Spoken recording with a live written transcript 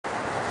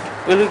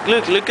But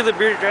look at the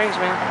bearded dragons,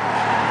 man.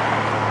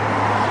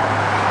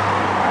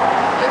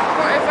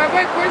 If I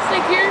buy corn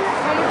snake here,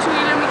 how much will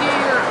you let me get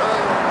your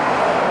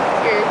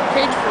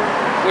cage for?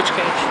 Which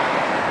cage?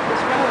 The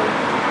small one.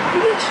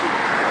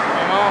 I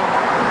don't know.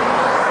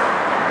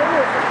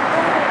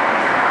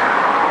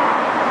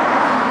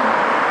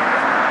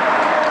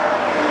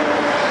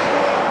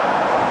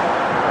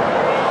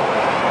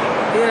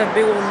 Yeah,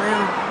 big old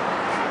man.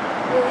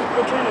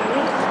 They're trying to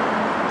mate.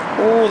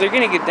 Oh, they're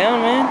gonna get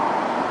down, man.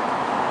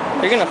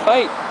 They're gonna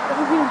fight.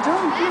 They're gonna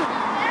jump, too.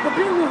 The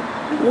big one.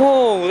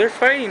 Whoa, they're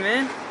fighting,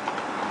 man.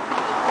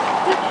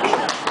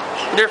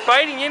 They're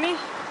fighting, Yemi.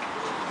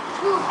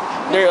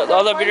 They're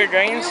all the bearded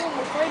dragons.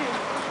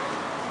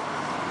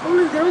 Oh,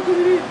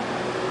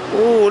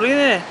 Oh, look at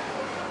that.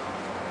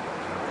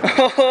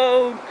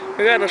 Oh,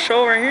 we got a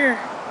show right here.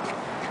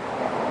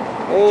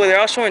 Oh, they're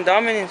all showing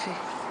dominance.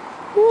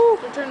 Woo.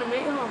 They're trying to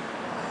mate, huh?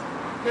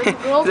 That's a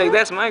girl over He's like, there?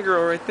 that's my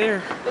girl right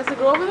there. That's a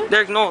girl over there?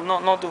 Derek, no,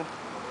 dude.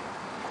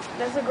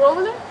 That's a girl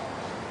over there?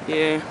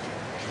 Yeah.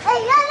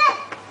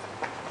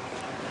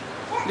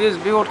 This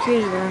big old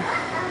cage there.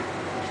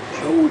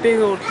 Oh, big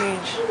old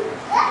cage.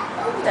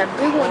 That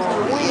big one's the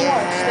one.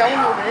 That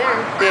one over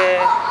there.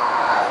 Yeah.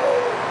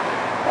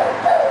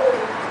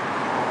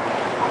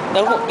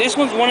 This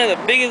one's one of the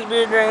biggest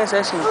bearded dragons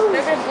I've seen.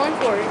 That guy's going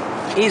for it.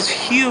 He's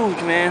huge,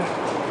 man.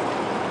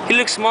 He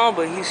looks small,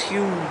 but he's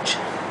huge.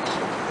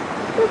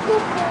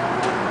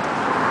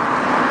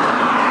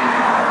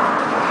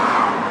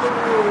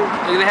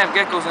 Look, they have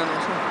geckos in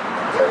there too.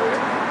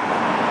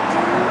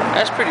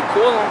 That's pretty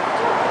cool.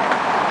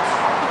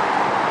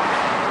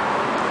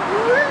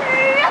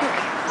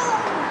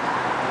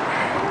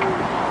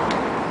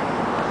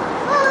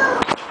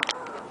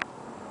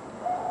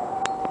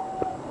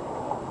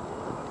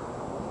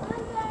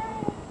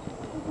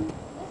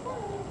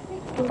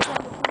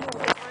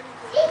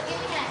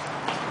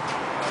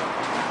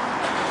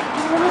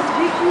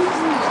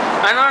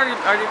 I know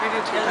already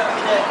video too.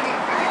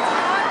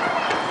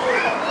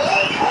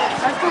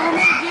 That's the one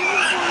that gave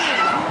me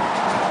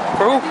for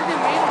For who? it.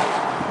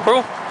 For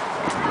who?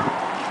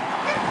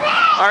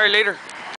 Alright, later.